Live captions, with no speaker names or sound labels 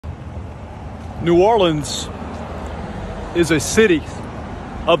New Orleans is a city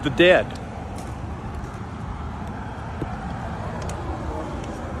of the dead.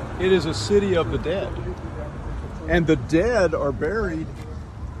 It is a city of the dead. And the dead are buried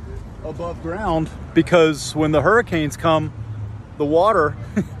above ground because when the hurricanes come, the water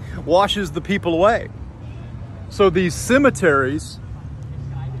washes the people away. So these cemeteries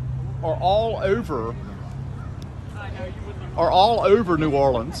are all over New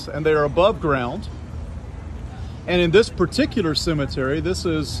Orleans, and they are above ground. And in this particular cemetery, this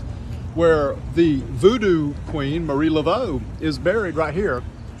is where the voodoo queen, Marie Laveau, is buried right here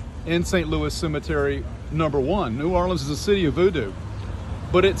in St. Louis Cemetery number 1. New Orleans is a city of voodoo,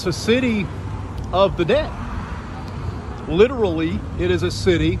 but it's a city of the dead. Literally, it is a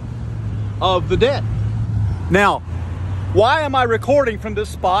city of the dead. Now, why am I recording from this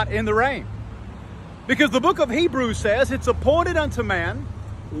spot in the rain? Because the book of Hebrews says it's appointed unto man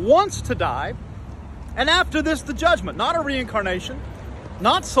once to die, and after this the judgment. Not a reincarnation,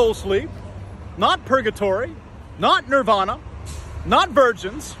 not soul sleep, not purgatory, not nirvana, not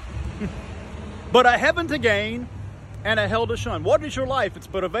virgins, but a heaven to gain and a hell to shun. What is your life? It's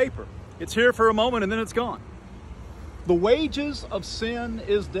but a vapor. It's here for a moment and then it's gone. The wages of sin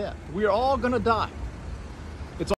is death. We are all going to die.